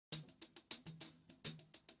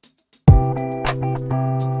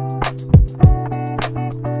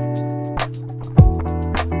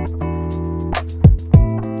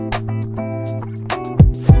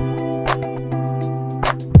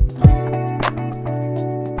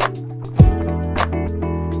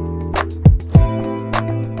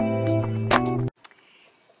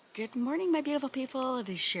Good morning, my beautiful people. It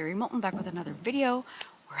is Sherry Moulton back with another video.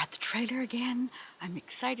 We're at the trailer again. I'm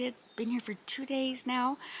excited. Been here for 2 days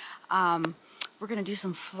now. We're gonna do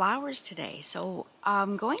some flowers today. So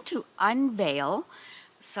I'm going to unveil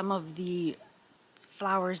some of the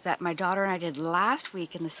flowers that my daughter and I did last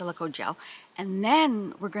week in the Silica Gel. And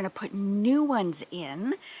then we're gonna put new ones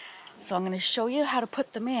in. So I'm gonna show you how to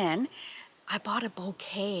put them in. I bought a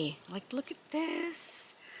bouquet. Like, look at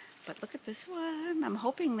this. But look at this one. I'm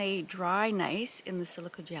hoping they dry nice in the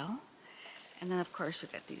Silica Gel. And then of course we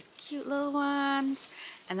got these cute little ones.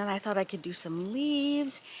 And then I thought I could do some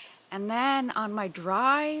leaves. And then on my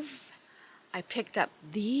drive, I picked up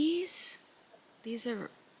these. These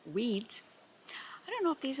are weeds. I don't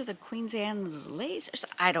know if these are the Queen Anne's lace or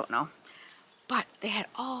something. I don't know. But they had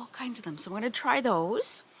all kinds of them. So I'm gonna try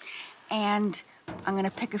those. And I'm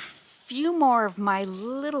gonna pick a few more of my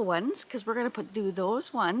little ones because we're gonna do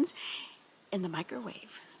those ones in the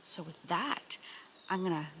microwave. So with that, I'm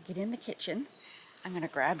gonna get in the kitchen. I'm gonna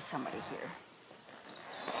grab somebody here.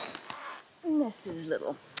 And this is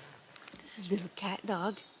little cat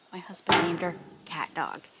dog. My husband named her Cat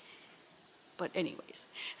Dog. But anyways,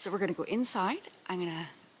 so we're gonna go inside. I'm gonna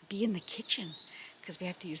be in the kitchen because we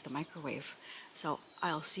have to use the microwave. So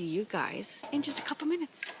I'll see you guys in just a couple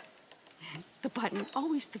minutes. The button,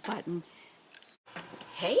 always the button.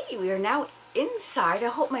 Hey, we are now inside. I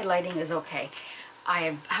hope my lighting is okay.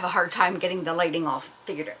 I have a hard time getting the lighting all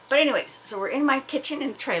figured out. But anyways, so we're in my kitchen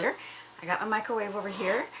in the trailer. I got my microwave over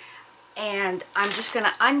here. And I'm just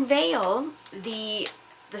gonna unveil the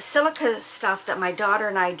silica stuff that my daughter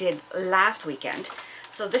and I did last weekend.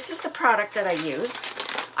 So this is the product that I used.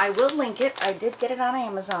 I will link it. I did get it on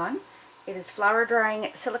Amazon. It is flower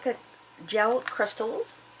drying silica gel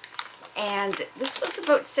crystals. And this was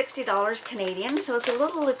about $60 Canadian, so it's a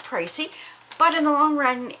little bit pricey, but in the long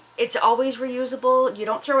run, it's always reusable. You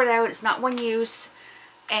don't throw it out. It's not one use.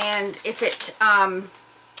 And if it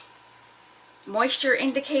moisture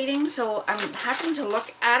indicating, so I'm having to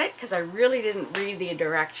look at it because I really didn't read the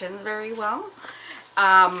directions very well.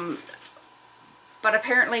 But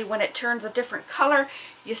apparently when it turns a different color,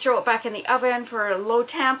 you throw it back in the oven for a low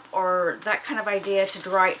temp or that kind of idea to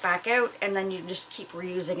dry it back out, and then you just keep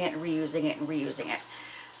reusing it and reusing it and reusing it.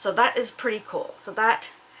 So that is pretty cool. So that,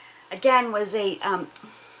 again, was a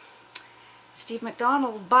Steve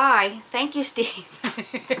McDonald buy. Thank you, Steve.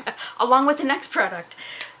 Along with the next product.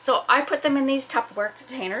 So I put them in these Tupperware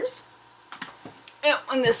containers. Oh,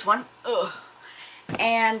 and this one. Ugh.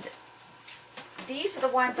 And these are the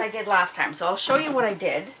ones I did last time. So I'll show you what I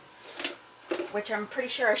did, which I'm pretty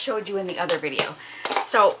sure I showed you in the other video.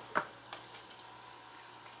 So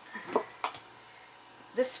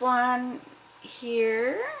this one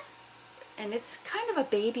here, and it's kind of a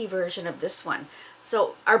baby version of this one.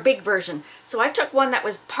 So our big version. So I took one that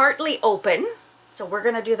was partly open. So we're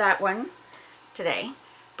gonna do that one today.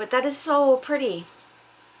 But that is so pretty.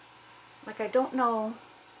 Like, I don't know.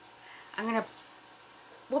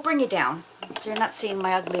 We'll bring you down, so you're not seeing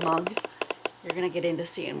my ugly mug. You're gonna get into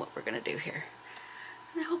seeing what we're gonna do here.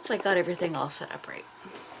 And I hopefully I got everything all set up right.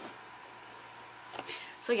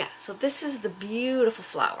 So yeah, so this is the beautiful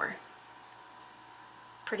flower.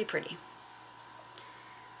 Pretty, pretty.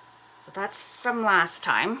 So that's from last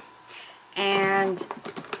time. And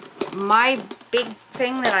my big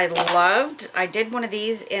thing that I loved, I did one of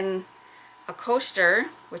these in a coaster,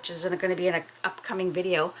 which is gonna be in an upcoming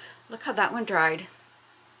video. Look how that one dried.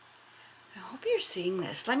 I hope you're seeing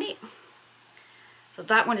this. So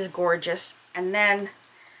that one is gorgeous. And then,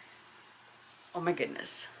 oh my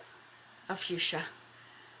goodness, a fuchsia.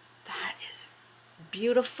 That is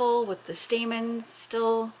beautiful with the stamens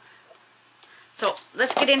still. So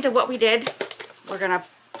let's get into what we did. We're gonna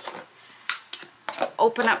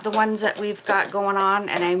open up the ones that we've got going on,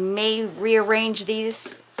 and I may rearrange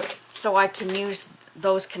these so I can use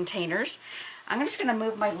those containers. I'm just going to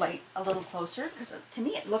move my light a little closer because to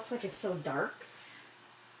me it looks like it's so dark.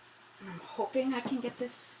 And I'm hoping I can get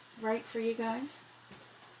this right for you guys.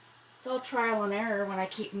 It's all trial and error when I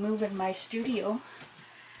keep moving my studio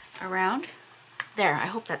around. There, I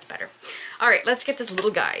hope that's better. All right, let's get this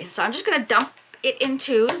little guy. So I'm just going to dump it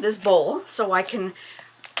into this bowl so I can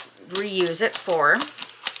reuse it for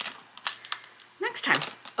next time.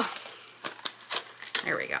 Oh,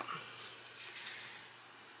 there we go.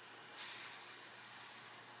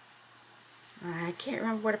 I can't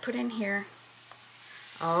remember what I put in here.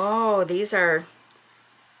 Oh, these are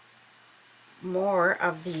more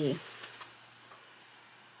of the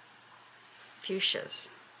fuchsias.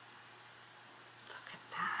 Look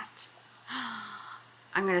at that.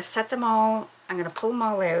 I'm going to set them all, I'm going to pull them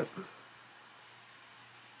all out.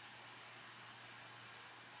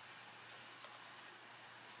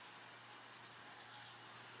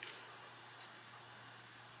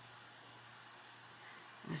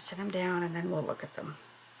 gonna sit them down and then we'll look at them.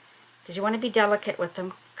 Because you want to be delicate with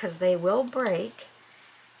them because they will break.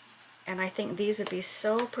 And I think these would be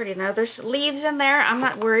so pretty. Now there's leaves in there. I'm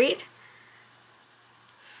not worried.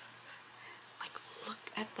 Like, look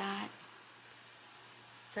at that.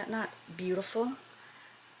 Is that not beautiful?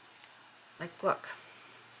 Like, look.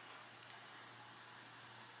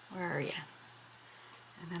 Where are you?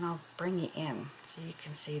 And then I'll bring you in so you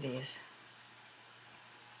can see these.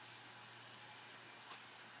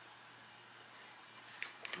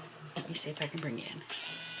 Let me see if I can bring you in.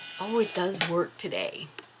 Oh, it does work today.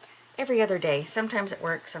 Every other day. Sometimes it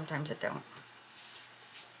works, sometimes it don't.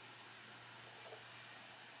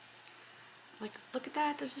 Like, look at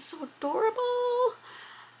that. This is so adorable.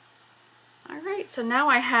 All right, so now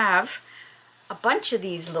I have a bunch of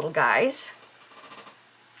these little guys.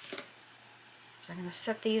 So I'm going to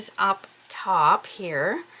set these up top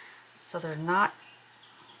here so they're not...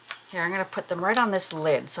 Here, I'm going to put them right on this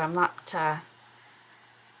lid so I'm not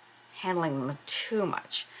handling them too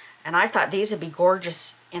much. And I thought these would be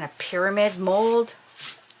gorgeous in a pyramid mold.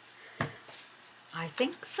 I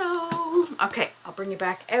think so. Okay, I'll bring you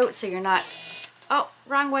back out so you're not... Oh,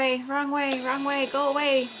 wrong way, wrong way, wrong way, go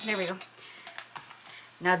away. There we go.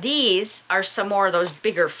 Now these are some more of those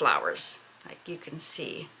bigger flowers, like you can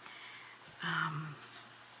see.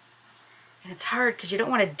 And it's hard because you don't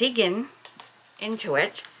want to dig into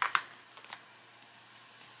it.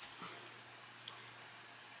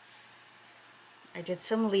 I did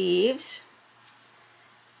some leaves,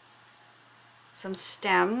 some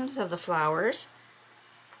stems of the flowers.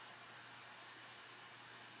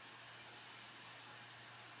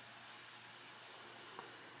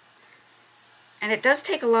 And it does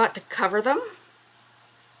take a lot to cover them.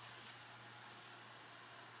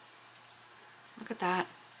 Look at that.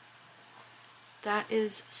 That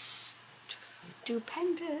is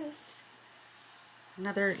stupendous.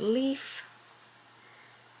 Another leaf.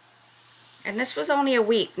 And this was only a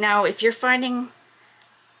week. Now, if you're finding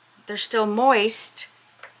they're still moist,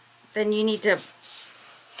 then you need to...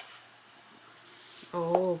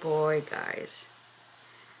 Oh boy, guys.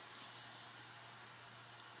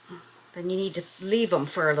 Then you need to leave them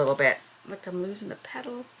for a little bit. Look, I'm losing a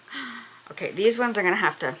petal. Okay, these ones are going to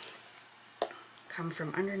have to come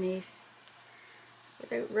from underneath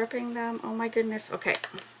without ripping them. Oh my goodness. Okay.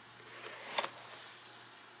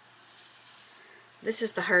 This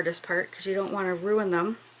is the hardest part because you don't want to ruin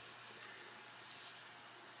them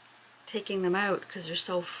taking them out because they're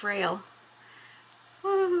so frail.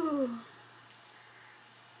 Woo!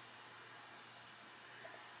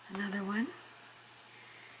 Another one.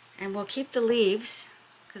 And we'll keep the leaves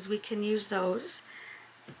because we can use those.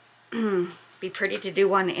 Be pretty to do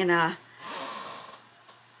one in a...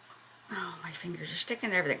 Oh, my fingers are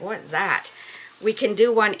sticking to everything. What is that? We can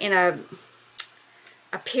do one in a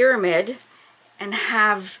pyramid and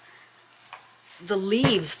have the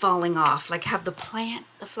leaves falling off. Like have the plant,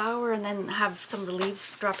 the flower, and then have some of the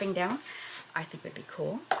leaves dropping down. I think would be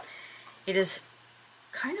cool. It is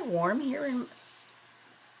kind of warm here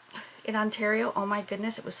in Ontario. Oh my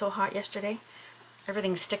goodness, it was so hot yesterday.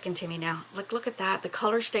 Everything's sticking to me now. Look at that. The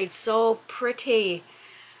color stayed so pretty.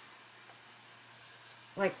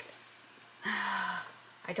 Like,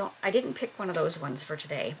 I didn't pick one of those ones for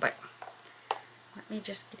today, but let me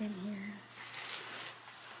just get in here.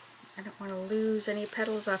 I don't want to lose any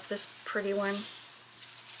petals off this pretty one.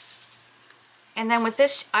 And then with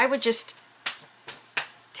this, I would just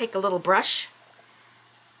take a little brush,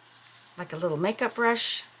 like a little makeup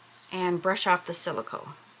brush, and brush off the silica. Look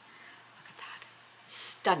at that.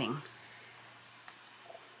 Stunning.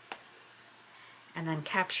 And then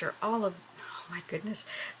capture all of, oh my goodness.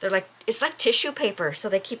 They're like, it's like tissue paper, so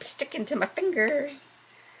they keep sticking to my fingers.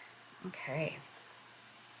 Okay.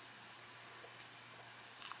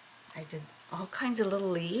 I did all kinds of little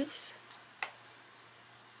leaves.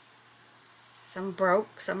 Some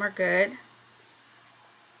broke, some are good.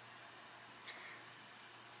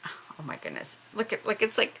 Oh my goodness. Look,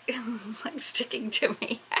 it's like sticking to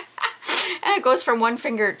me. And it goes from one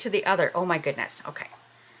finger to the other. Oh my goodness. Okay.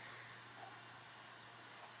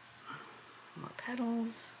 More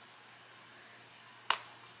petals.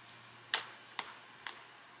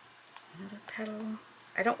 Another petal.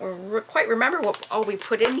 I don't quite remember what all we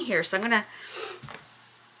put in here, so I'm gonna...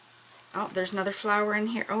 Oh, there's another flower in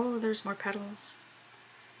here. Oh, there's more petals.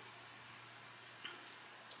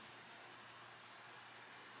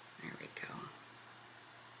 There we go.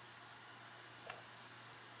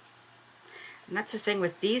 And that's the thing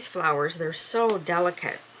with these flowers, they're so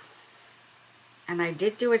delicate. And I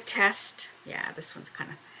did do a test. Yeah, this one's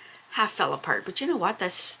kind of half fell apart, but you know what?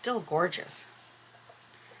 That's still gorgeous.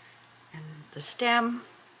 And the stem,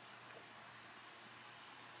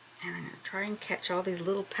 And I'm going to try and catch all these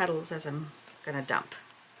little petals as I'm going to dump.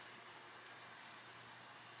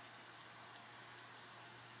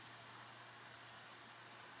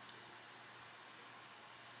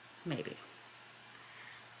 Maybe.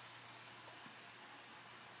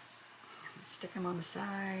 Stick them on the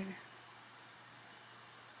side.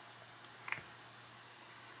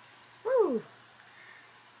 Woo!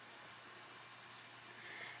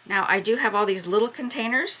 Now I do have all these little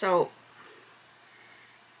containers, so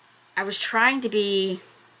I was trying to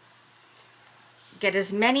get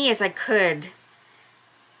as many as I could,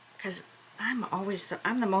 because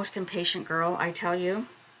I'm the most impatient girl, I tell you.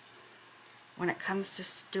 When it comes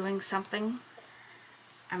to doing something,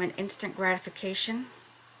 I'm an instant gratification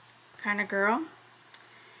kind of girl,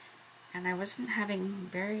 and I wasn't having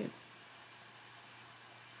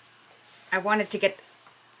I wanted to get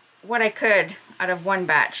what I could out of one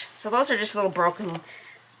batch. So those are just little broken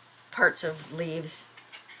parts of leaves,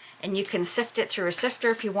 and you can sift it through a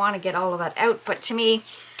sifter if you want to get all of that out, but to me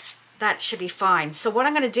that should be fine. So what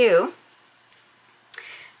I'm going to do,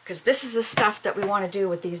 because this is the stuff that we want to do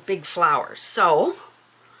with these big flowers, so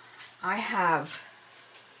I have,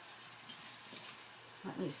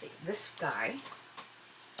 let me see, this guy,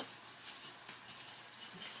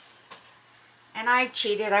 and I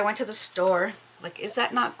cheated. I went to the store. Like, is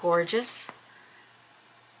that not gorgeous?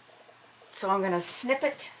 So I'm going to snip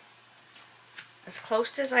it as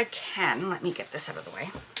close as I can. Let me get this out of the way.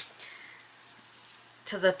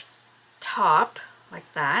 To the top,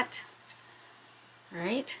 like that.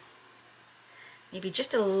 Right? Maybe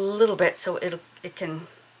just a little bit so it can,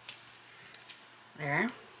 there.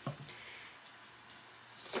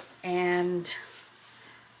 And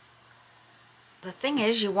the thing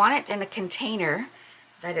is, you want it in a container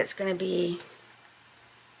that it's going to be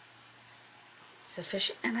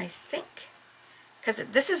sufficient, and I think, because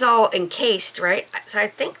this is all encased, right? So I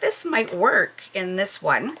think this might work in this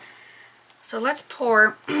one. So let's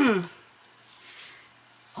pour. Oh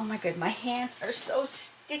my good, my hands are so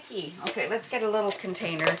sticky. Okay, let's get a little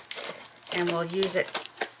container and we'll use it.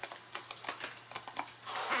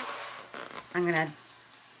 I'm gonna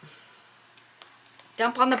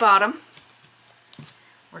dump on the bottom.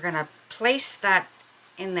 We're gonna place that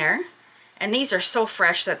in there, and these are so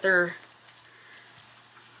fresh that they're,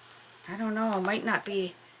 I don't know, might not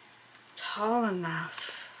be tall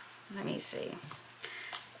enough. Let me see.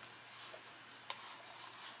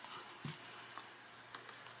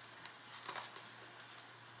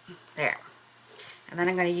 There. And then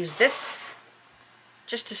I'm going to use this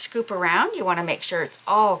just to scoop around. You want to make sure it's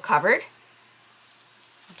all covered.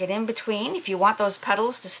 Get in between if you want those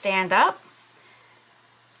petals to stand up.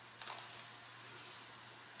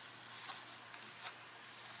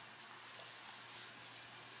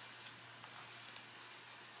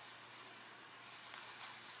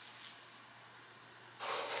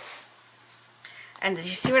 And you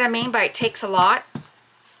see what I mean by it takes a lot?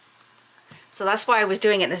 So that's why I was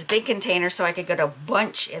doing it in this big container, so I could get a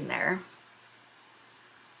bunch in there.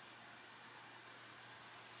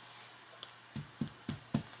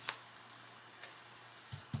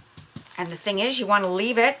 And the thing is, you want to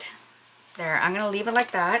leave it there. I'm going to leave it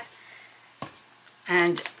like that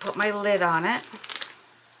and put my lid on it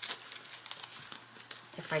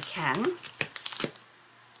if I can.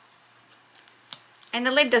 And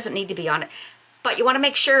the lid doesn't need to be on it, but you want to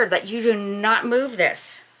make sure that you do not move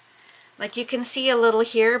this. Like you can see a little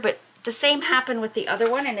here, but the same happened with the other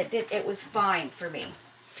one, and it was fine for me.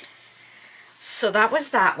 So that was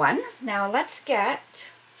that one. Now let's get,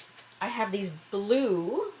 I have these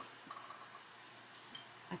blue,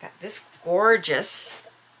 I got this gorgeous.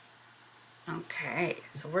 Okay,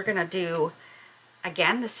 so we're gonna do,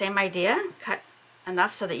 again, the same idea. Cut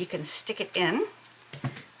enough so that you can stick it in.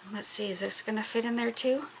 Let's see, is this gonna fit in there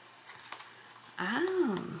too?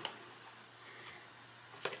 Oh.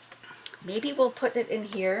 Maybe we'll put it in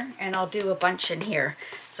here, and I'll do a bunch in here.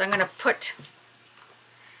 So I'm gonna put,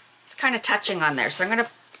 it's kind of touching on there. So I'm gonna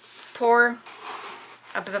pour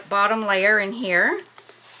a bottom layer in here.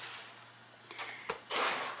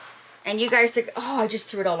 And you guys think, oh, I just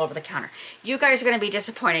threw it all over the counter. You guys are gonna be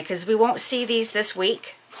disappointed because we won't see these this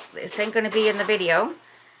week. This ain't gonna be in the video,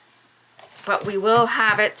 but we will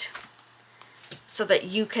have it so that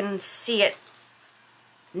you can see it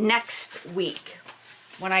next week.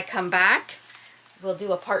 When I come back, we'll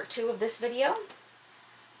do a part 2 of this video.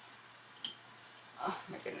 Oh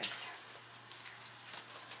my goodness.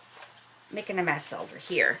 Making a mess over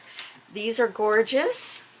here. These are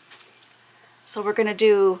gorgeous. So we're gonna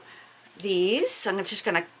do these. So I'm just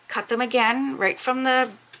gonna cut them again right from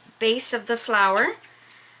the base of the flower.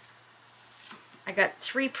 I got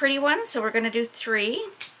 3 pretty ones, so we're gonna do 3.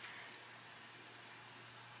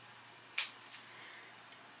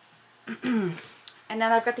 And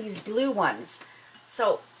then I've got these blue ones.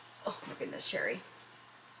 So, oh my goodness, Sherry.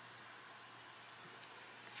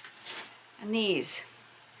 And these.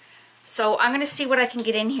 So I'm going to see what I can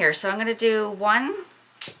get in here. So I'm going to do 1,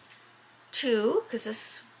 2, because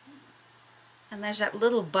this, and there's that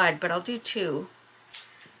little bud, but I'll do 2.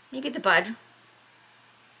 Maybe the bud.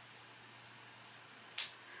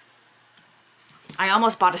 I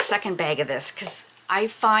almost bought a second bag of this because I'm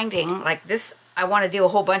finding like this, I want to do a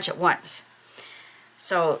whole bunch at once.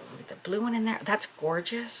 So the blue one in there, that's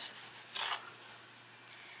gorgeous.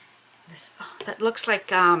 This, oh, that looks like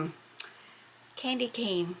candy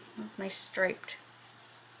cane, nice striped.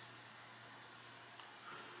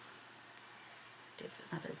 Do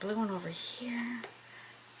another blue one over here.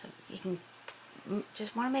 So you can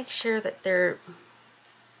just want to make sure that they're,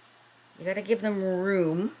 you got to give them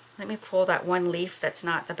room. Let me pull that one leaf that's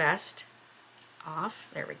not the best off.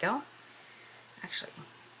 There we go. Actually,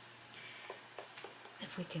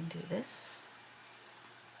 if we can do this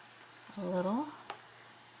a little,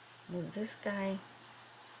 move this guy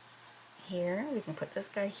here. We can put this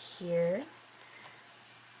guy here.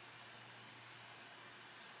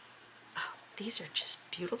 Oh, these are just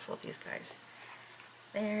beautiful, these guys.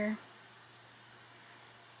 There.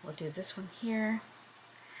 We'll do this one here.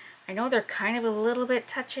 I know they're kind of a little bit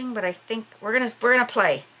touching, but I think we're gonna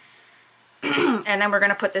play. And then we're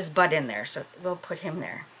gonna put this bud in there, so we'll put him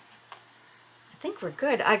there. I think we're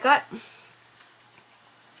good.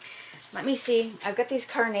 Let me see. I've got these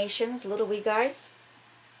carnations, little wee guys.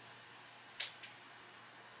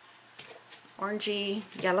 Orangey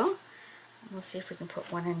yellow. We'll see if we can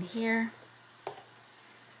put one in here.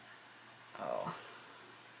 Oh.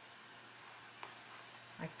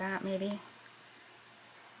 Like that maybe.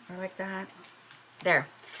 Or like that. There.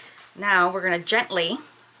 Now we're going to gently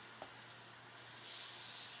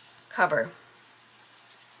cover.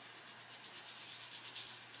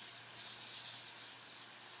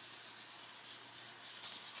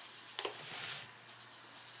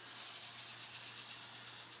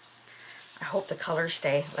 I hope the colors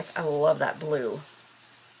stay. Like, I love that blue.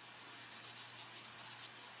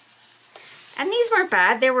 And these weren't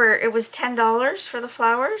bad. It was $10 for the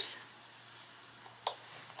flowers.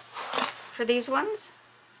 For these ones.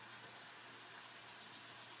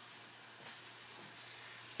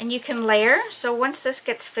 And you can layer, so once this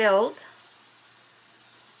gets filled,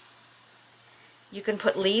 you can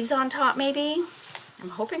put leaves on top maybe. I'm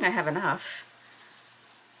hoping I have enough.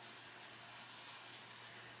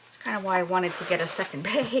 That's kind of why I wanted to get a second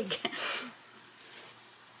bag.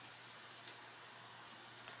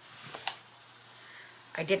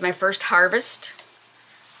 I did my first harvest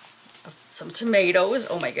of some tomatoes.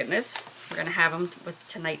 Oh my goodness. We're going to have them with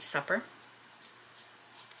tonight's supper.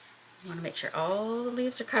 You want to make sure all the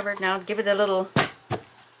leaves are covered. Now give it a little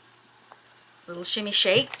shimmy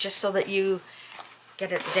shake just so that you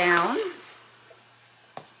get it down.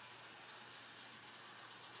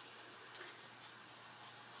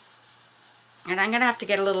 And I'm going to have to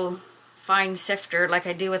get a little fine sifter like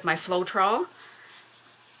I do with my Floetrol.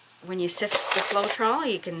 When you sift the Floetrol,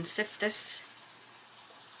 you can sift this.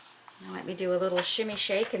 Now let me do a little shimmy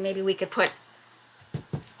shake, and maybe we could put,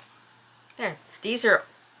 there, these are,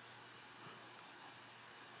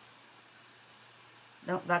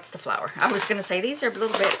 no, that's the flower. I was going to say these are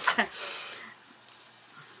little bits.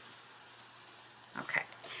 Okay.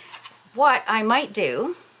 What I might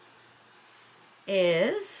do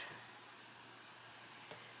is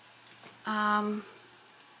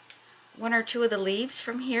one or two of the leaves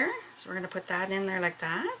from here. So we're going to put that in there like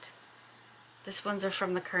that. This ones are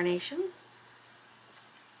from the carnation.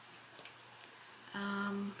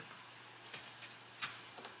 I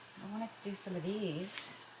wanted to do some of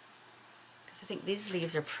these because I think these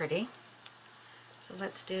leaves are pretty. So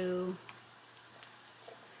let's do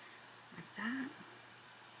like that.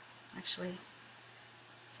 Actually,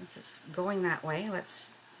 since it's going that way,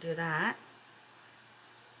 let's do that.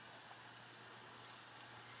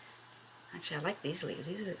 Actually, I like these leaves.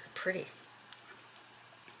 These are pretty.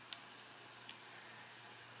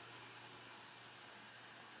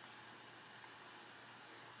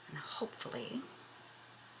 And hopefully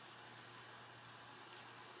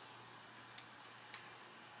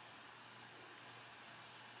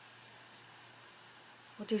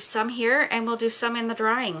we'll do some here and we'll do some in the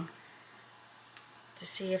drying to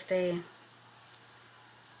see if they,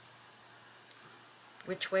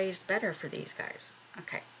 which way is better for these guys.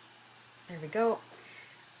 Okay. There we go.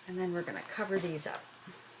 And then we're going to cover these up.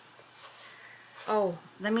 Oh,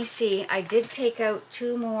 let me see. I did take out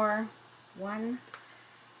two more. One.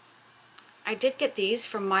 I did get these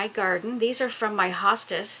from my garden. These are from my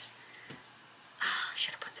hostas. Oh, I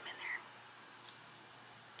should have put them in there.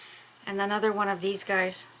 And another one of these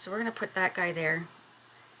guys. So we're going to put that guy there.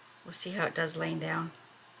 We'll see how it does laying down.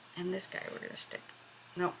 And this guy we're going to stick.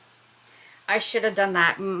 Nope. I should have done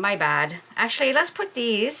that. My bad. Actually, let's put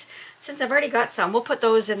these, since I've already got some, we'll put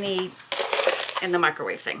those in the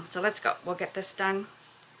microwave thing. So let's go. We'll get this done.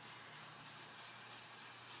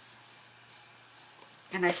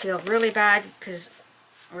 And I feel really bad because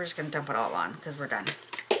we're just going to dump it all on because we're done.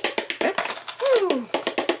 Woo.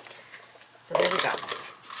 So there we go.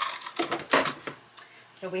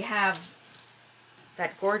 So we have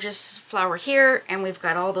that gorgeous flower here, and we've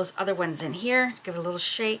got all those other ones in here. Give it a little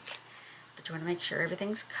shake, but you want to make sure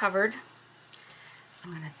everything's covered.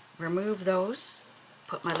 I'm going to remove those,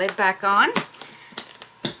 put my lid back on,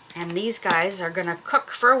 and these guys are going to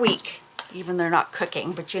cook for a week. Even they're not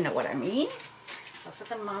cooking, but you know what I mean. So I'll set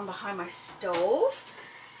them on behind my stove.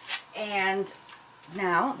 And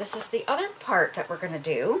now this is the other part that we're going to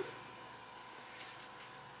do.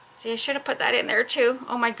 See, I should have put that in there too.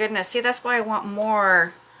 Oh my goodness. See, that's why I want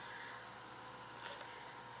more.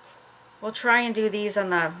 We'll try and do these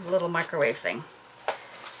on the little microwave thing.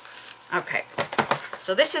 Okay.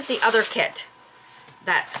 So this is the other kit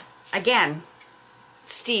that, again,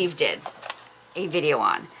 Steve did a video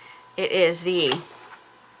on. It is the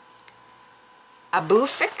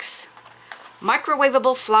Fix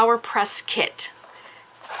Microwavable Flower Press Kit.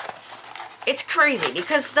 It's crazy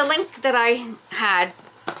because the link that I had,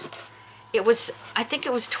 it was, I think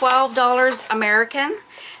it was $12 American,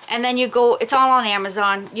 and then you go, it's all on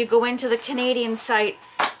Amazon, you go into the Canadian site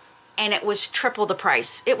and it was triple the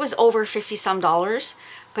price. It was over 50 some dollars,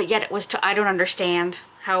 but yet it was, I don't understand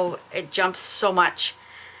how it jumps so much.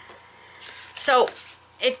 So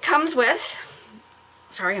it comes with,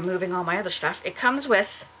 sorry, I'm moving all my other stuff. It comes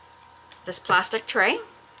with this plastic tray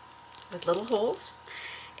with little holes.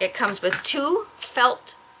 It comes with 2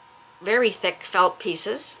 felt, very thick felt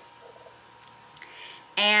pieces.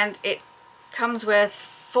 And it comes with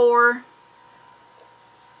 4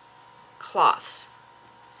 cloths.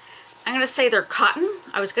 I'm going to say they're cotton.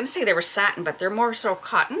 I was going to say they were satin, but they're more so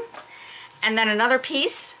cotton. And then another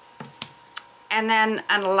piece, and then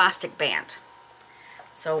an elastic band.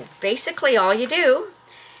 So basically all you do,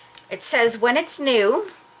 it says when it's new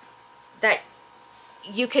that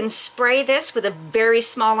you can spray this with a very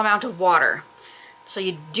small amount of water. So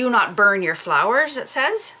you do not burn your flowers, it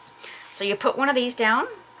says. So you put one of these down.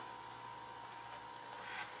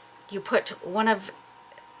 You put one of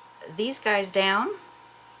these guys down.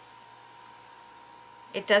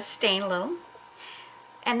 It does stain a little.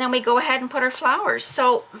 And then we go ahead and put our flowers.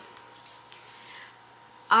 So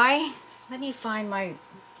let me find my,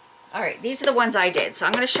 all right, these are the ones I did. So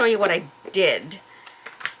I'm going to show you what I did.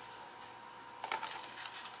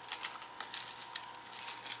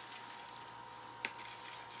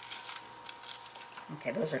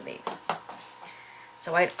 Okay, those are leaves.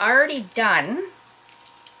 So I'd already done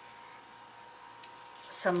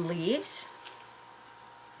some leaves.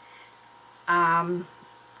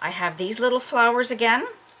 I have these little flowers again.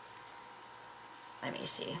 Let me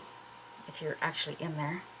see if you're actually in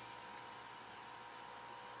there.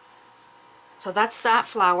 So that's that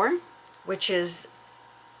flower, which is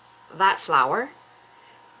that flower.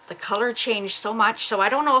 The color changed so much, so I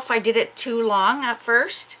don't know if I did it too long at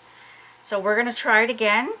first. So we're going to try it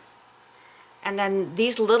again. And then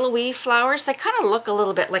these little wee flowers, they kind of look a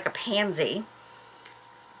little bit like a pansy.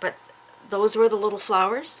 But those were the little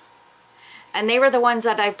flowers. And they were the ones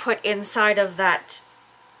that I put inside of that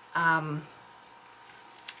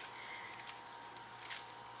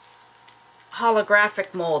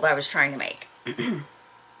holographic mold I was trying to make.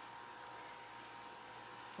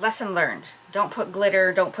 Lesson learned. Don't put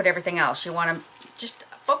glitter, don't put everything else. You want to just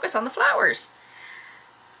focus on the flowers.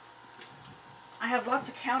 I have lots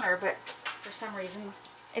of counter, but for some reason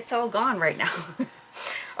it's all gone right now.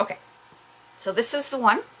 Okay, so this is the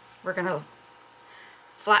one. We're going to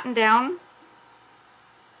flatten down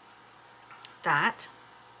that.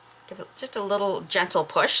 Give it just a little gentle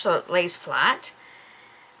push so it lays flat.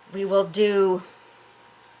 We will do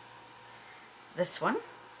this one.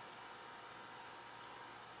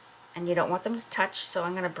 And you don't want them to touch, so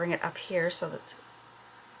I'm going to bring it up here so that's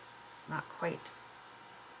not quite.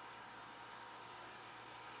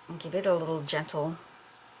 And give it a little gentle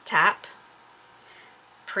tap.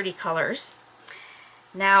 Pretty colors.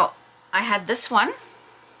 Now, I had this one.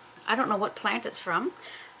 I don't know what plant it's from,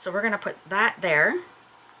 so we're going to put that there.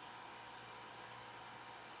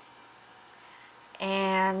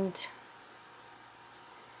 And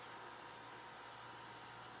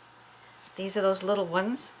these are those little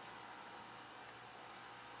ones.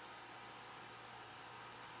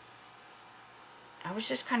 I was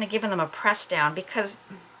just kind of giving them a press down because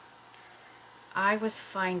I was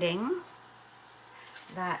finding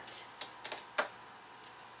that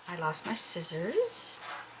I lost my scissors.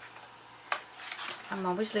 I'm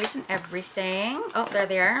always losing everything. Oh, there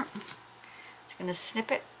they are. Just gonna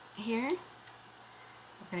snip it here.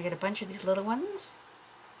 We're gonna get a bunch of these little ones.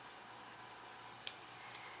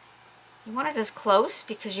 You want it as close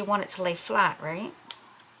because you want it to lay flat, right?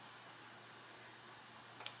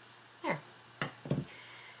 There.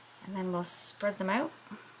 And then we'll spread them out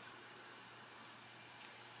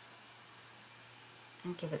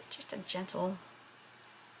and give it just a gentle,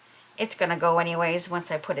 it's gonna go anyways once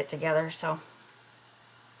I put it together, so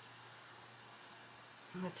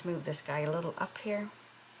let's move this guy a little up here.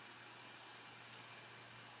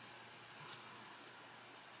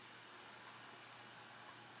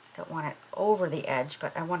 I don't want it over the edge,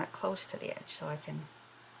 but I want it close to the edge so I can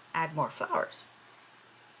add more flowers.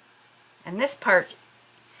 And this part's,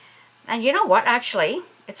 and you know what, actually,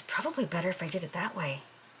 it's probably better if I did it that way.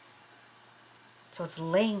 So it's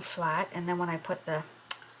laying flat, and then when I put the,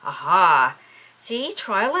 aha, see,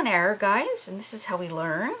 trial and error, guys, and this is how we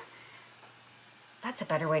learn. That's a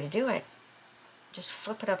better way to do it. Just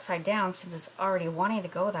flip it upside down since it's already wanting to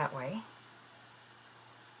go that way.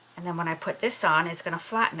 And then when I put this on, it's going to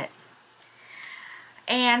flatten it.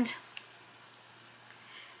 And,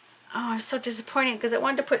 oh, I'm so disappointed because I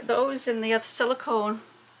wanted to put those in the other silicone.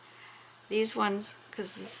 These ones,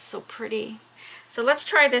 because this is so pretty. So let's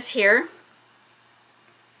try this here.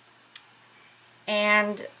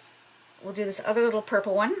 And we'll do this other little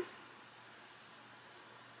purple one.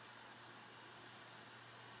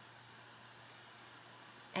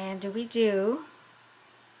 And do we do,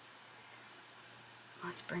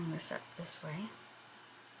 let's bring this up this way.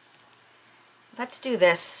 Let's do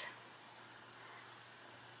this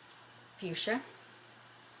fuchsia.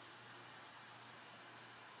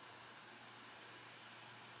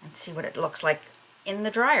 And see what it looks like in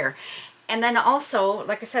the dryer. And then also,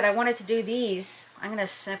 like I said, I wanted to do these. I'm going to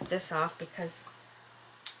snip this off because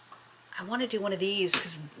I want to do one of these,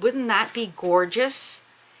 because wouldn't that be gorgeous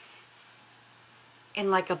in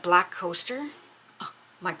like a black coaster? Oh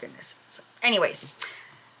my goodness. So anyways,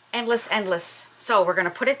 endless. So we're going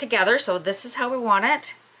to put it together. So this is how we want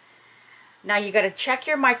it. Now you got to check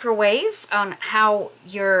your microwave on how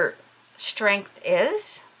your strength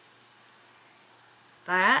is.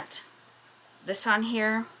 This on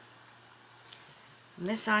here, and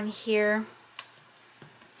this on here.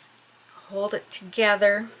 Hold it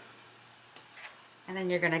together, and then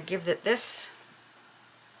you're going to give it this,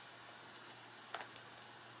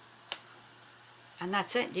 and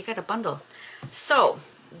that's it. You got a bundle. So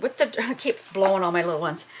with the, I keep blowing all my little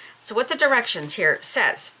ones. So with the directions here, it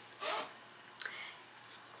says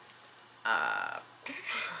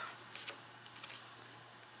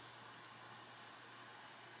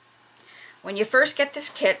when you first get this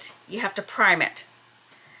kit, you have to prime it.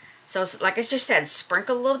 So like I just said,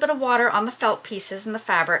 sprinkle a little bit of water on the felt pieces and the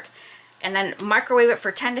fabric, and then microwave it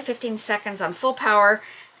for 10 to 15 seconds on full power,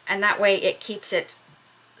 and that way it keeps it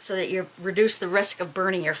so that you reduce the risk of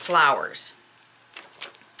burning your flowers.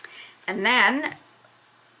 And then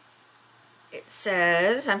it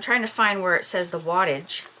says, I'm trying to find where it says the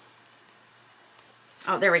wattage.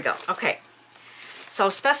 Oh, there we go. Okay. So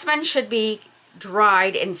specimen should be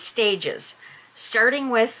dried in stages, starting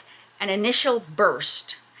with an initial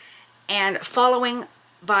burst and following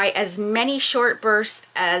by as many short bursts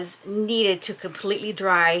as needed to completely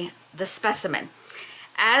dry the specimen.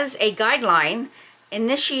 As a guideline,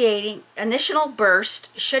 initial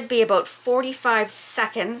burst should be about 45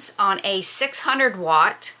 seconds on a 600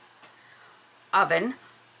 watt oven,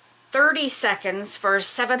 30 seconds for a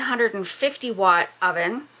 750 watt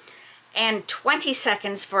oven, and 20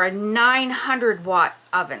 seconds for a 900 watt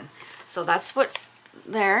oven. So that's what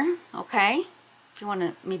there, okay? If you want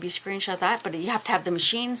to maybe screenshot that, but you have to have the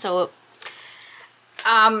machine. So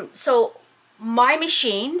so my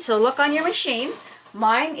machine, so look on your machine,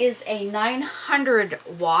 mine is a 900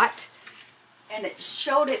 watt, and it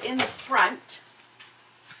showed it in the front.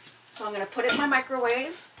 So I'm going to put it in my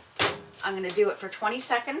microwave. I'm going to do it for 20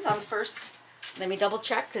 seconds on the first. Let me double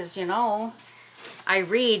check, because you know, I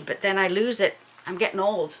read, but then I lose it. I'm getting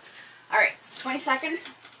old. All right, 20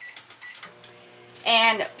 seconds.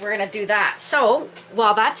 And we're going to do that. So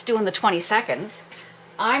while that's doing the 20 seconds,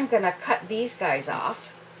 I'm going to cut these guys off.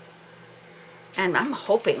 And I'm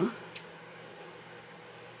hoping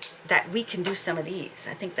that we can do some of these.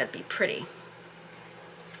 I think that'd be pretty.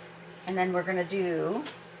 And then we're going to do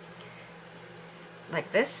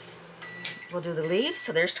like this. We'll do the leaves.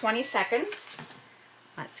 So there's 20 seconds.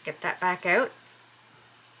 Let's get that back out.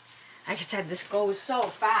 Like I said, this goes so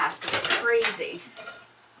fast. It's crazy.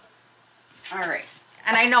 All right,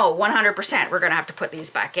 and I know 100% we're gonna have to put these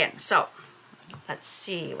back in. So let's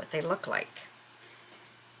see what they look like.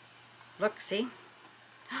 Look, see?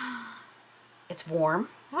 It's warm.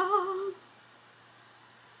 Oh.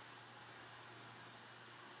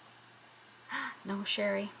 No,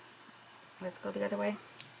 Sherry. Let's go the other way.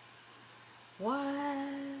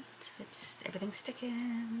 What? It's everything's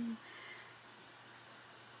sticking.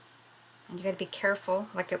 And you gotta be careful,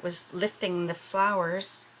 like it was lifting the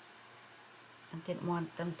flowers. I didn't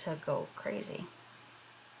want them to go crazy.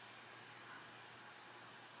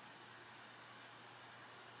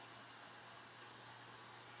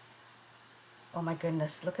 Oh my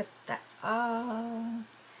goodness, look at that. Oh.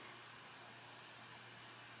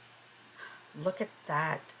 Look at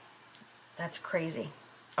that. That's crazy.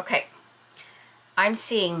 Okay. I'm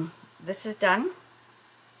seeing this is done.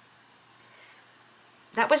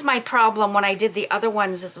 That was my problem when I did the other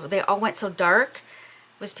ones, is they all went so dark,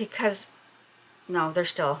 was because, no,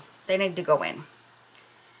 they need to go in.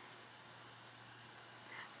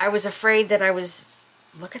 I was afraid that I was,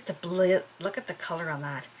 look at the color on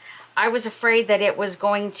that. I was afraid that it was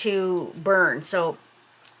going to burn. So,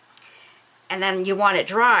 and then you want it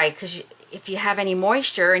dry, because if you have any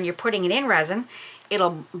moisture and you're putting it in resin,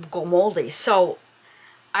 it'll go moldy. So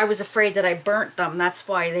I was afraid that I burnt them. That's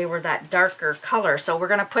why they were that darker color. So we're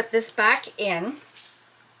going to put this back in,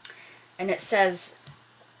 and it says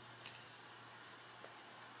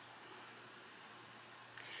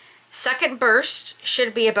second burst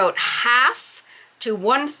should be about half to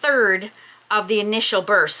 1/3 of the initial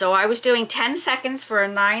burst. So I was doing 10 seconds for a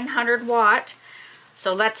 900 watt.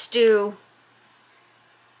 So let's do,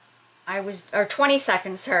 or 20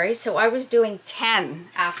 seconds, sorry. So I was doing 10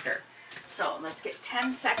 after. So let's get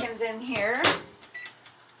 10 seconds in here.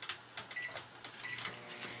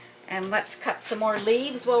 And let's cut some more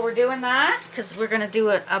leaves while we're doing that, because we're going to do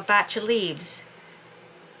a batch of leaves.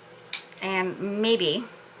 And maybe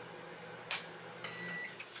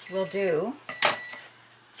we'll do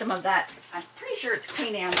some of that. I'm pretty sure it's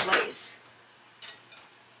Queen Anne glaze.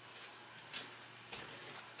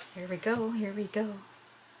 Here we go, here we go.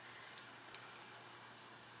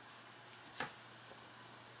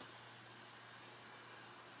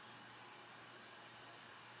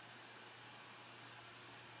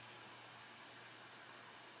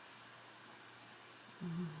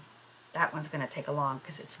 That one's going to take a long,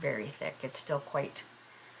 because it's very thick. It's still quite,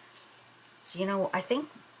 so you know, I think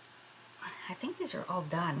these are all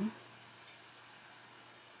done.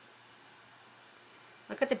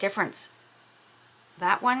 Look at the difference.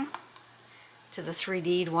 That one to the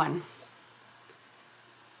 3D'd one.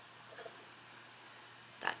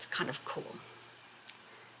 That's kind of cool.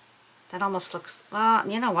 That almost looks,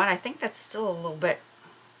 you know what? I think that's still a little bit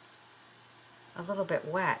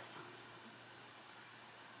wet.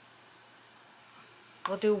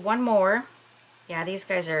 We'll do one more. Yeah, these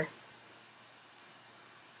guys are,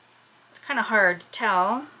 it's kind of hard to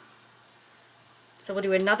tell. So we'll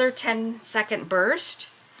do another 10-second burst.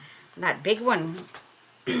 And that big one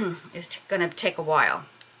is going to take a while.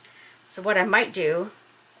 So what I might do,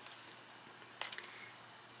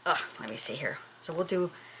 let me see here. So we'll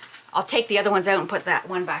do, I'll take the other ones out and put that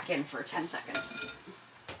one back in for 10 seconds.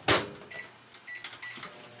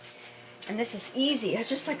 And this is easy. I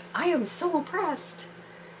just like, I am so impressed.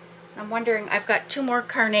 I'm wondering, I've got 2 more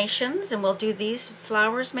carnations, and we'll do these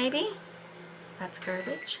flowers maybe. That's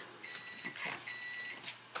garbage.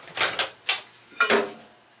 Okay.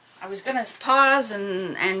 I was gonna pause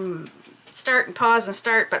and start and pause and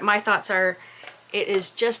start, but my thoughts are, it is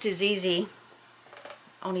just as easy.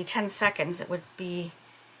 Only 10 seconds. It would be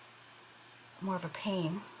more of a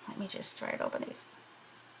pain. Let me just try to open these.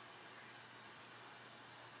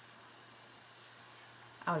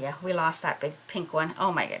 Oh yeah, we lost that big pink one.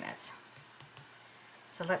 Oh my goodness.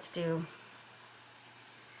 So let's do,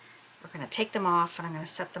 we're going to take them off, and I'm going to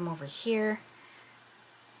set them over here.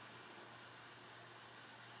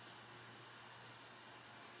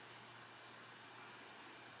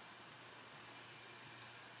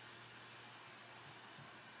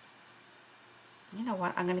 You know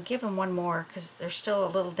what, I'm going to give them one more, because they're still a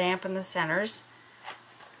little damp in the centers.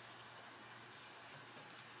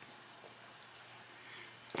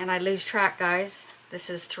 And I lose track, guys. This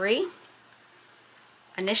is 3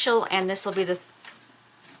 initial, and this will be the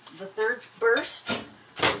 3rd burst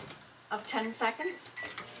of 10 seconds.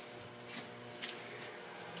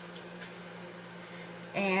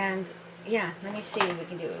 And yeah, let me see if we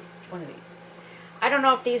can do one of these. I don't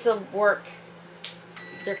know if these will work.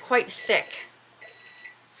 They're quite thick,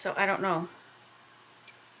 so I don't know.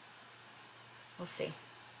 We'll see.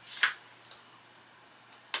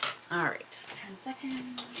 All right, 10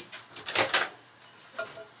 seconds.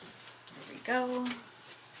 we go.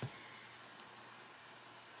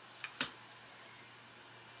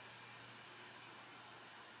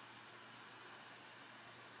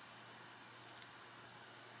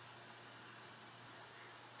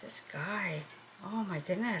 This guy, oh my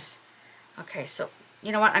goodness. Okay, so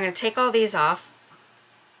you know what? I'm going to take all these off.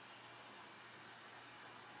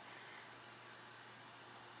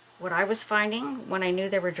 What I was finding when I knew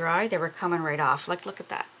they were dry, they were coming right off. Like, look at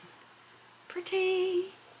that. Pretty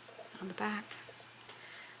on the back.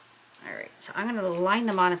 All right, so I'm going to line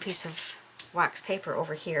them on a piece of wax paper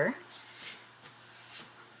over here.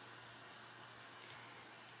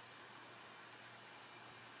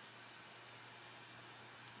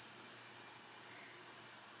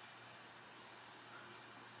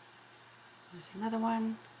 There's another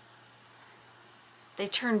one. They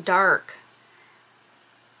turn dark.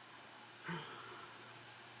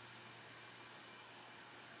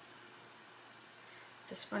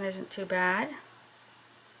 This one isn't too bad.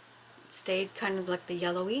 It stayed kind of like the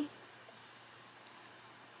yellowy.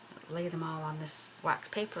 Lay them all on this wax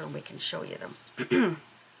paper and we can show you them.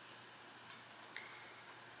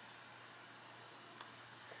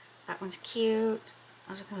 That one's cute.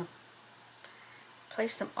 I'm just going to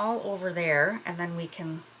place them all over there and then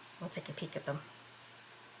we'll take a peek at them.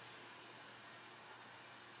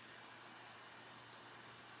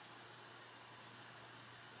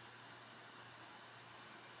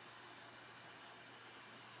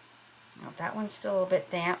 Now, that one's still a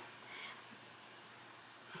bit damp.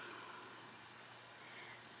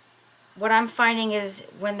 What I'm finding is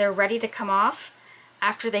when they're ready to come off,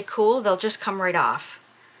 after they cool, they'll just come right off.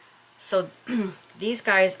 So these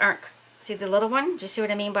guys aren't, see the little one? Do you see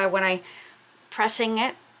what I mean by when I pressing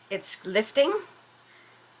it, it's lifting?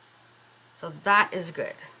 So that is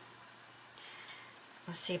good.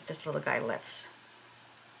 Let's see if this little guy lifts.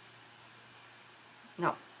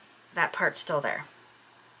 No, that part's still there.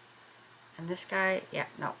 And this guy, yeah,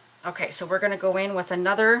 no. Okay, so we're going to go in with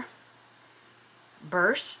another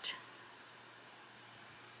burst.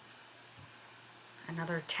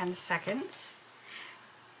 Another 10 seconds.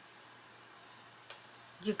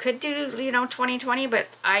 You could do, 20-20, but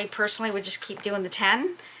I personally would just keep doing the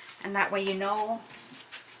 10. And that way you know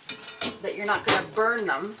that you're not going to burn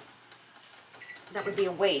them. That would be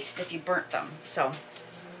a waste if you burnt them. So,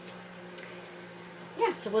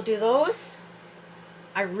 yeah, so we'll do those.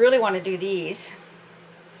 I really want to do these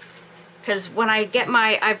because when I get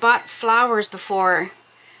I bought flowers before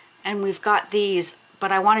and we've got these,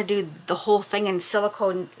 but I want to do the whole thing in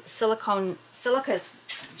silica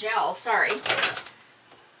gel. Sorry,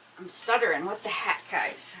 I'm stuttering. What the heck,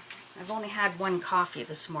 guys? I've only had one coffee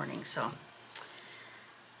this morning, so.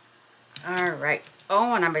 All right.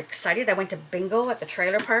 Oh, and I'm excited. I went to bingo at the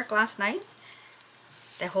trailer park last night.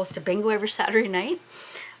 They host a bingo every Saturday night.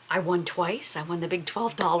 I won twice. I won the big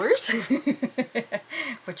 $12,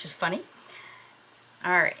 which is funny.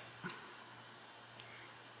 All right.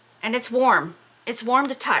 And it's warm. It's warm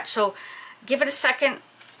to touch. So give it a second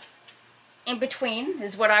in between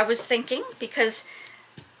is what I was thinking, because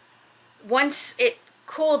once it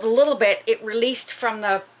cooled a little bit, it released from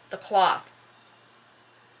the cloth.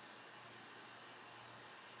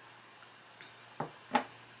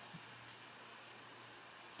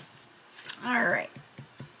 All right.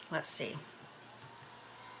 Let's see.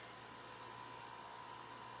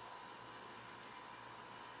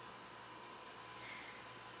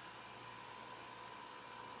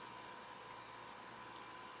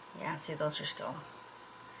 Yeah, see, those are still.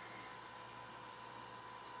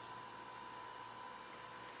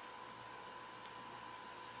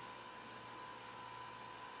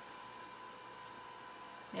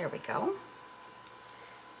 There we go.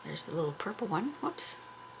 There's the little purple one. Whoops.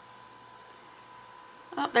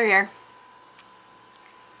 Oh, there you are.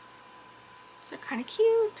 So kind of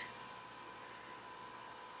cute.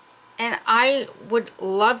 And I would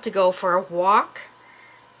love to go for a walk,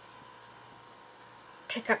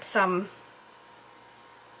 pick up some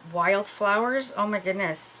wildflowers. Oh my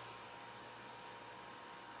goodness.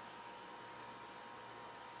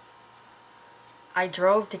 I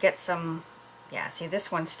drove to get some, yeah, see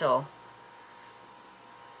this one's still,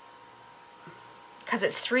 because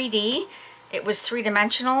it's 3D. It was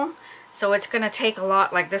 3-dimensional, so it's going to take a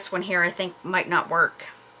lot. Like this one here, I think might not work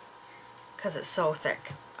because it's so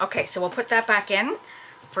thick. Okay, so we'll put that back in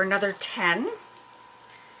for another 10.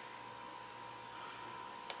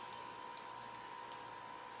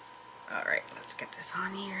 All right, let's get this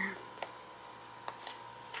on here.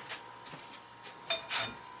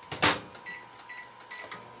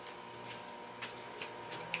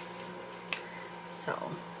 So,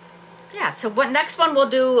 yeah, so next one we'll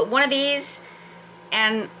do one of these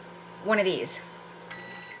and one of these.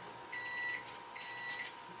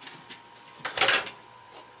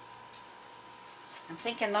 I'm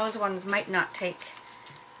thinking those ones might not take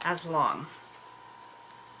as long.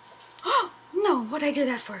 Oh no, what'd I do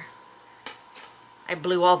that for? I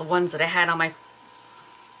blew all the ones that I had on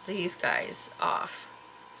these guys off.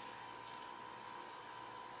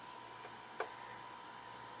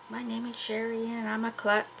 My name is Sherry and I'm a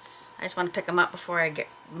klutz. I just want to pick them up before I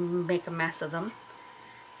make a mess of them.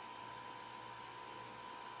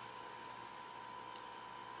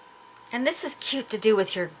 And this is cute to do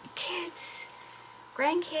with your kids,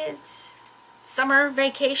 grandkids, summer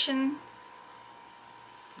vacation,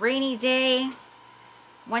 rainy day.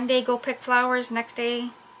 One day go pick flowers, next day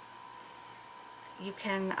you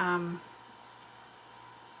can,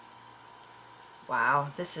 wow,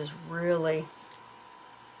 this is really,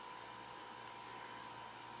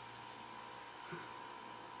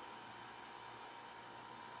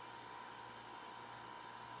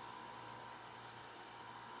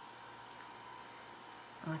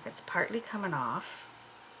 look, it's partly coming off.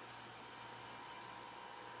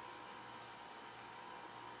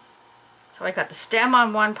 So I got the stem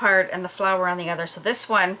on one part and the flower on the other. So this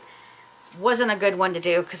one wasn't a good one to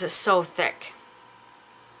do because it's so thick.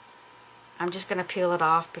 I'm just going to peel it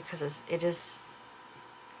off because it's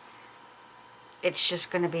just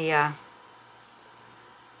going to be a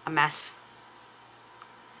mess.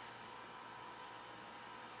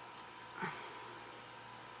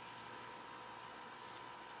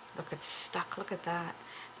 Look, it's stuck. Look at that.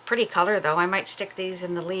 Pretty color though. I might stick these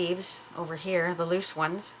in the leaves over here, the loose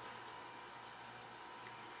ones.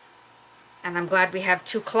 And I'm glad we have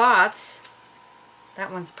two cloths.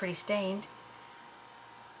 That one's pretty stained.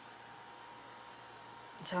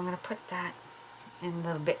 So I'm going to put that in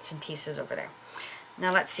little bits and pieces over there.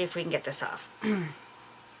 Now let's see if we can get this off.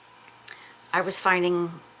 I was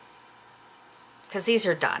finding, because these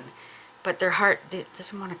are done, but they're hard, it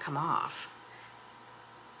doesn't want to come off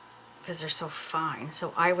because they're so fine.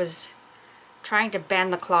 So I was trying to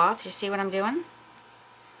bend the cloth. You see what I'm doing?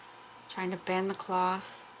 Trying to bend the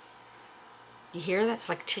cloth. You hear that's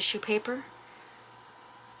like tissue paper?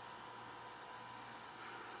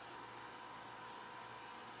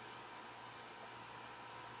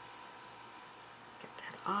 Get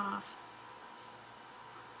that off.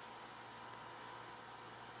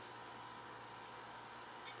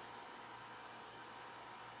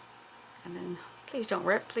 And then, please don't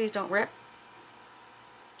rip, please don't rip.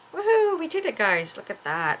 Woohoo, we did it, guys. Look at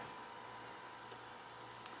that.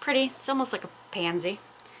 Pretty, it's almost like a pansy.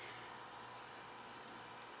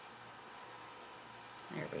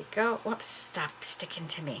 There we go. Whoops, stop sticking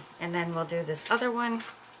to me. And then we'll do this other one.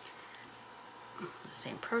 The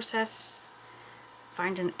same process.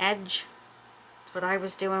 Find an edge. That's what I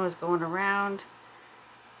was doing, was going around.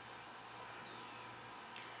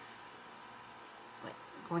 Like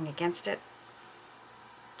going against it.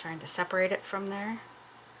 Trying to separate it from there.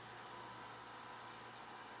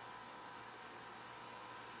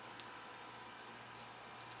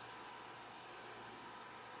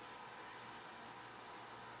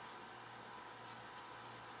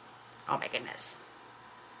 Oh my goodness.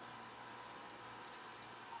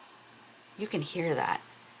 You can hear that.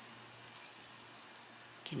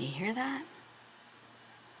 Can you hear that?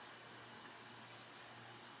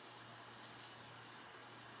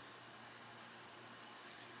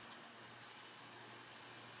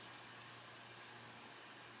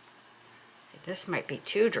 See, this might be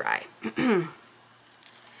too dry.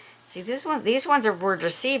 See, these ones were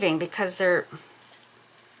deceiving because they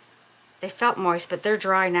felt moist, but they're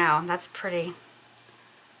dry now. That's pretty.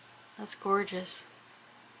 That's gorgeous.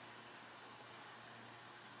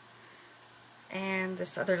 And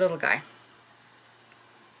this other little guy.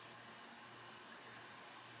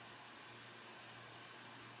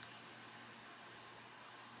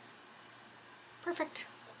 Perfect.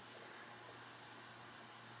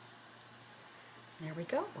 There we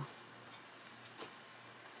go.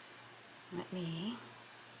 Let me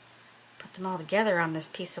put them all together on this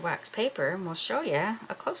piece of wax paper and we'll show you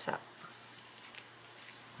a close-up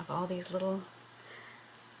of all these little.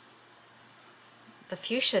 The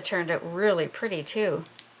fuchsia turned out really pretty too.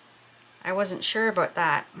 I wasn't sure about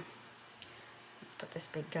that. Let's put this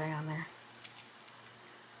big guy on there.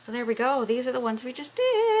 So there we go. These are the ones we just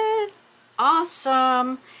did.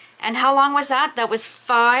 Awesome. And how long was that? That was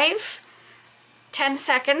 10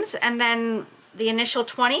 seconds, and then the initial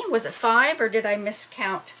 20. Was it 5 or did I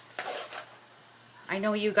miscount? I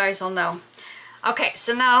know you guys will know. Okay,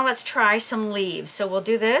 so now let's try some leaves. So we'll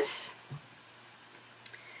do this.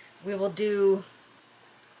 We will do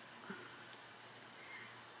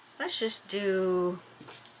let's just do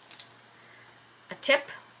a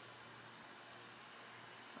tip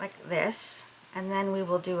like this, and then we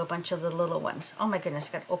will do a bunch of the little ones. Oh my goodness,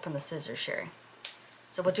 I got to open the scissors, Sherry.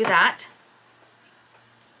 So we'll do that.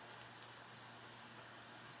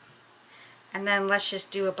 And then let's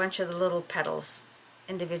just do a bunch of the little petals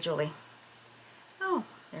individually. Oh,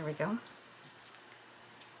 there we go.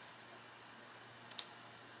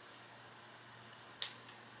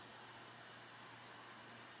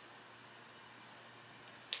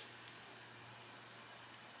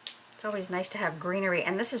 It's always nice to have greenery,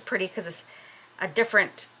 and this is pretty because it's a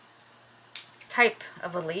different type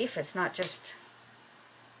of a leaf. It's not just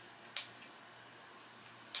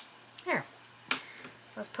there. So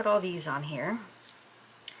let's put all these on here.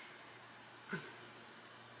 Make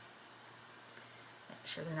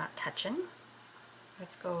sure they're not touching.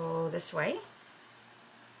 Let's go this way.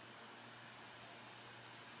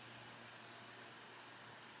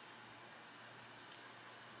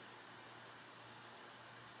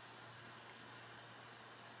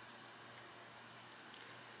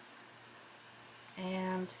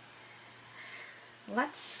 And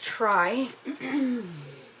let's try these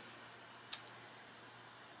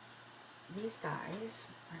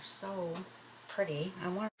guys are so pretty.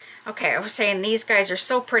 Okay, I was saying these guys are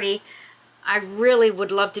so pretty. I really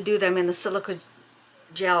would love to do them in the silica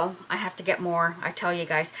gel. I have to get more, I tell you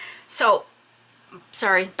guys. So,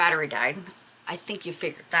 sorry, battery died. I think you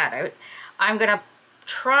figured that out. I'm gonna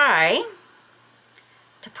try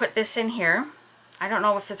to put this in here. I don't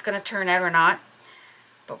know if it's gonna turn out or not,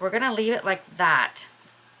 but we're gonna leave it like that.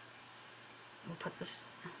 We'll put this,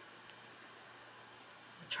 we'll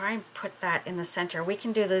try and put that in the center. We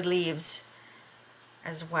can do the leaves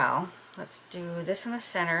as well. Let's do this in the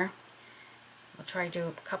center. We'll try to do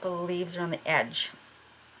a couple of leaves around the edge.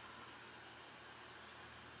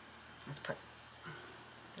 Let's put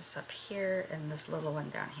this up here and this little one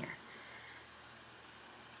down here.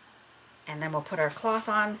 And then we'll put our cloth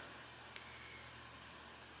on.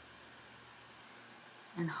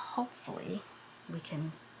 And hopefully we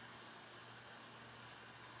can,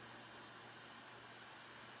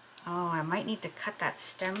 oh, I might need to cut that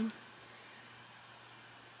stem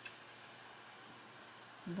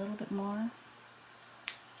a little bit more.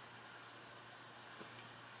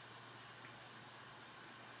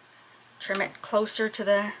 Trim it closer to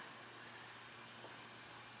the,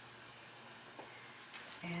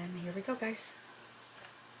 and here we go, guys.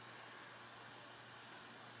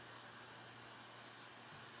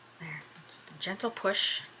 There, just a gentle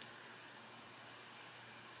push.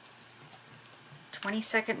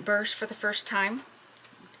 20-second burst for the first time.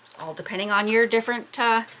 All depending on your different,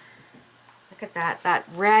 look at that, that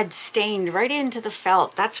red stained right into the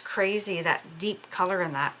felt. That's crazy, that deep color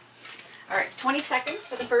in that. All right, 20 seconds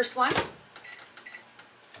for the first one.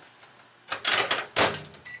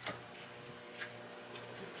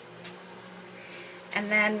 And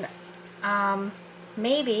then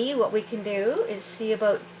maybe what we can do is see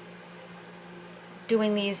about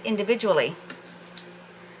doing these individually.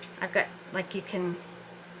 I've got, like, you can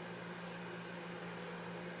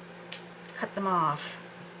cut them off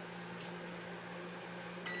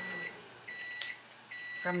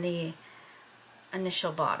from the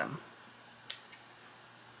initial bottom.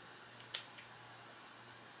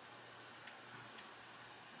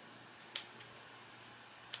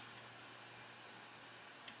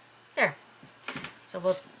 There. So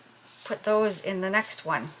we'll put those in the next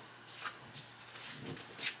one.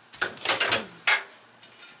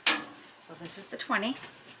 So this is the 20.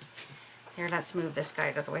 Here, let's move this guy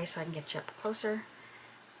out of the way so I can get you up closer.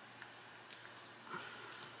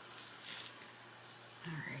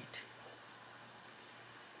 All right.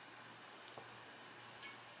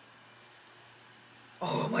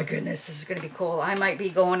 Oh my goodness, this is going to be cool. I might be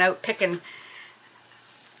going out picking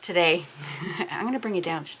today. I'm going to bring it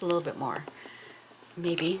down just a little bit more.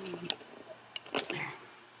 Maybe. There.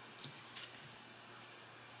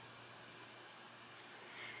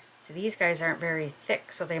 So these guys aren't very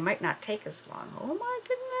thick, so they might not take as long. Oh my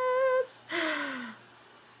goodness.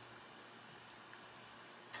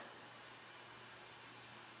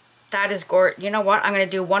 That is gorgeous. You know what? I'm going to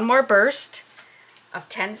do one more burst of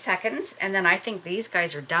 10 seconds, and then I think these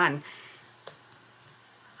guys are done.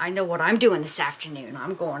 I know what I'm doing this afternoon.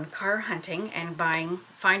 I'm going car hunting and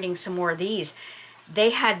finding some more of these.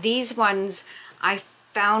 They had these ones. I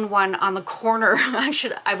found one on the corner.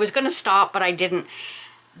 I was going to stop, but I didn't.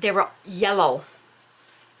 They were yellow.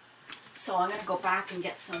 So I'm going to go back and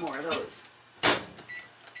get some more of those.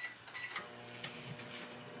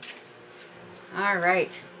 All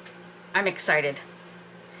right. I'm excited.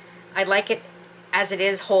 I like it as it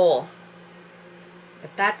is whole.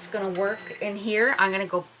 If that's gonna work in here, I'm gonna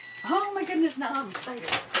go, oh my goodness, now I'm excited.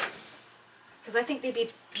 Because I think they'd be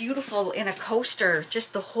beautiful in a coaster,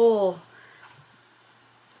 just the whole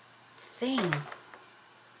thing.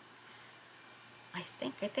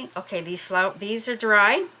 I think, okay, these are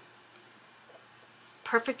dry.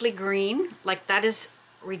 Perfectly green, like that is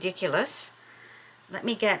ridiculous. Let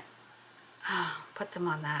me get, put them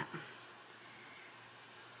on that.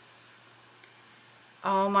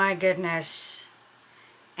 Oh my goodness.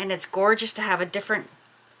 And it's gorgeous to have a different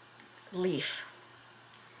leaf.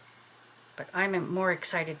 But I'm more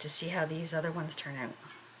excited to see how these other ones turn out.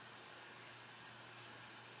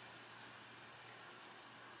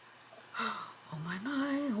 Oh my,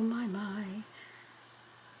 oh my, my.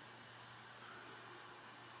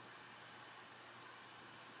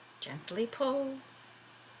 Gently pull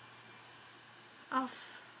off.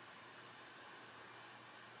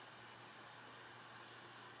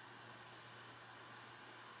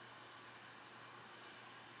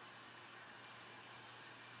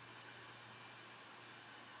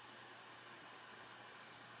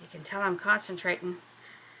 You can tell I'm concentrating.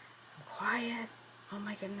 I'm quiet. Oh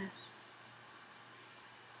my goodness.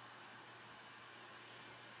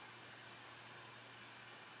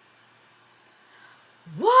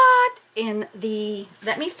 What in the...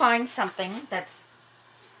 Let me find something that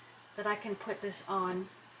I can put this on.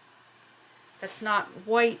 That's not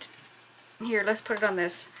white. Here, let's put it on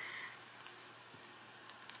this.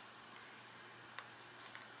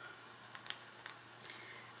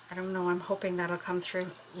 I don't know, I'm hoping that'll come through.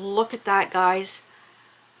 Look at that, guys.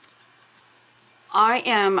 I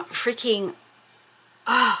am freaking,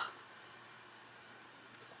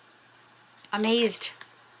 amazed.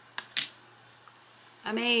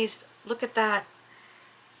 Amazed. Look at that.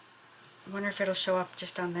 I wonder if it'll show up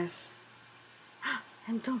just on this.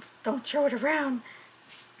 And don't throw it around.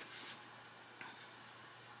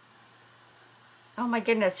 Oh my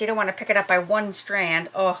goodness, you don't want to pick it up by one strand.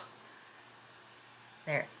 Oh.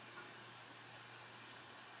 There.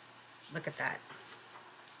 Look at that.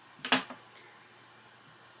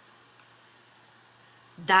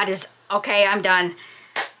 That is, okay, I'm done.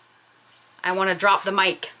 I want to drop the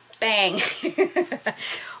mic. Bang.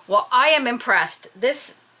 Well, I am impressed.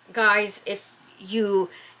 This, guys, if you've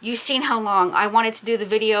seen how long I wanted to do the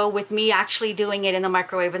video with me actually doing it in the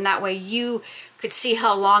microwave, and that way you could see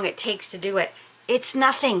how long it takes to do it. It's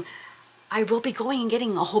nothing. I will be going and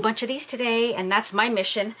getting a whole bunch of these today, and that's my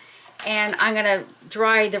mission. And I'm gonna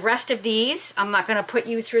dry the rest of these. I'm not gonna put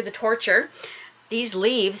you through the torture. These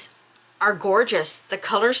leaves are gorgeous. The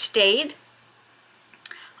color stayed.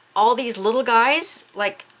 All these little guys,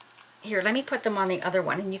 like, here, let me put them on the other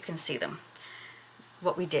one and you can see them.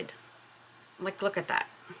 What we did. Like, look at that.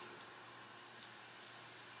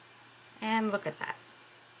 And look at that.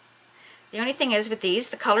 The only thing is with these,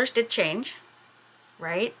 the colors did change,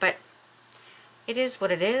 right? But it is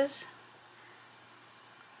what it is.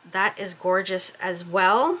 That is gorgeous as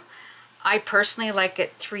well. I personally like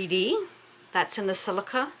it 3D. That's in the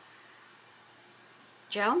Silica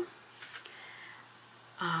Gel.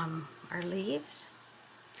 Our leaves,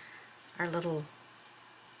 our little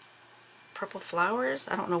purple flowers.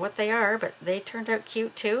 I don't know what they are, but they turned out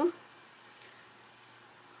cute too.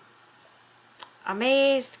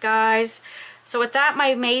 Amazed, guys. So with that, my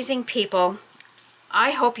amazing people,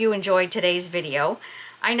 I hope you enjoyed today's video.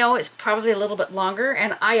 I know it's probably a little bit longer,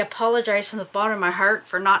 and I apologize from the bottom of my heart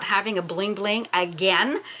for not having a bling bling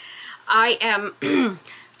again. I am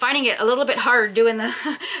finding it a little bit hard doing the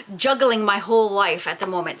juggling my whole life at the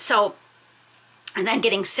moment. So, and then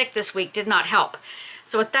getting sick this week did not help.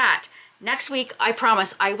 So with that, next week, I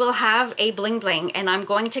promise I will have a bling bling, and I'm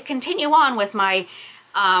going to continue on with my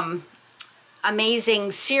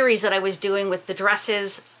amazing series that I was doing with the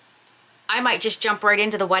dresses. I might just jump right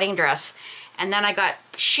into the wedding dress. And then I got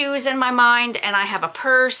shoes in my mind, and I have a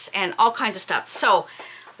purse and all kinds of stuff. So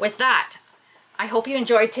with that, I hope you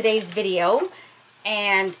enjoyed today's video,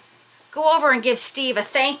 and go over and give Steve a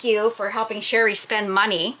thank you for helping Sherry spend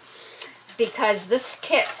money, because this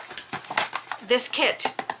kit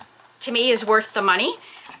to me is worth the money.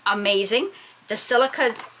 Amazing. The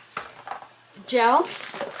Silica Gel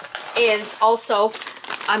is also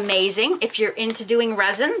amazing. If you're into doing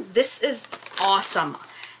resin, this is awesome.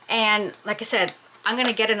 And like I said, I'm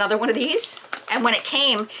gonna get another one of these. And when it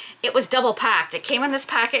came, it was double packed. It came in this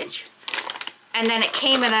package, and then it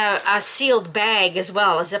came in a sealed bag as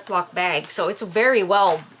well, a Ziploc bag. So it's very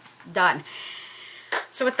well done.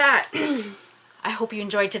 So with that, I hope you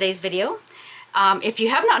enjoyed today's video. If you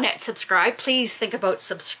have not yet subscribed, please think about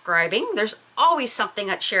subscribing. There's always something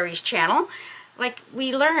at Sherry's channel. Like,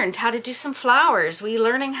 we learned how to do some flowers. We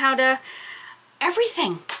learning how to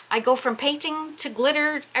everything. I go from painting to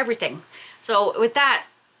glitter, everything. So with that,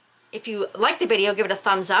 if you like the video, give it a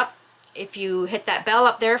thumbs up. If you hit that bell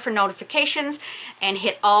up there for notifications and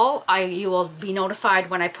hit all, you will be notified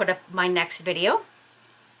when I put up my next video.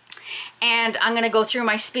 And I'm going to go through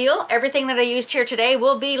my spiel. Everything that I used here today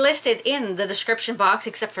will be listed in the description box,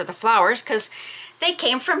 except for the flowers, because they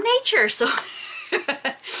came from nature. So,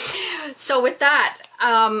 so with that,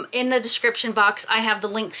 in the description box, I have the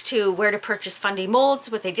links to where to purchase Fundy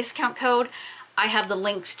molds with a discount code. I have the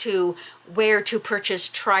links to where to purchase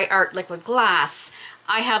TriArt liquid glass.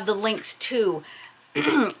 I have the links to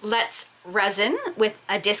Let's Resin with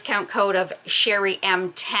a discount code of Sherry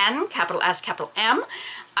M10, capital S, capital M.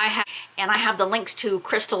 I have the links to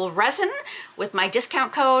Krystal Resin with my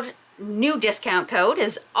discount code. New discount code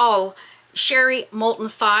is all Sherry Moulton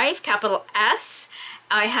 5, capital S.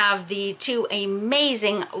 I have the two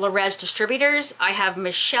amazing Rez distributors. I have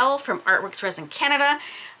Michelle from Artworks Resin Canada.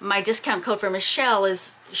 My discount code for Michelle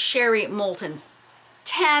is Sherry Moulton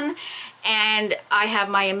 10. And I have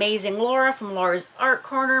my amazing Laura from Laura's Art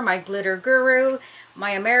Corner, my glitter guru,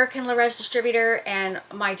 my American Rez distributor, and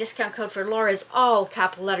my discount code for Laura is all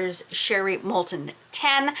capital letters Sherry Moulton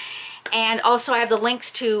 10. And also I have the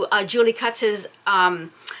links to Julie Kutz's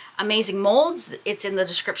amazing molds. It's in the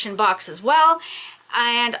description box as well.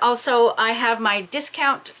 And also I have my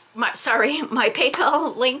my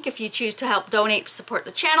PayPal link if you choose to help donate, support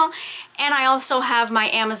the channel. And I also have my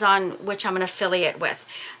Amazon, which I'm an affiliate with.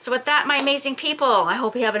 So with that, my amazing people, I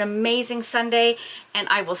hope you have an amazing Sunday, and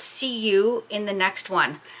I will see you in the next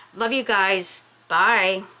one. Love you guys.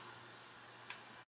 Bye.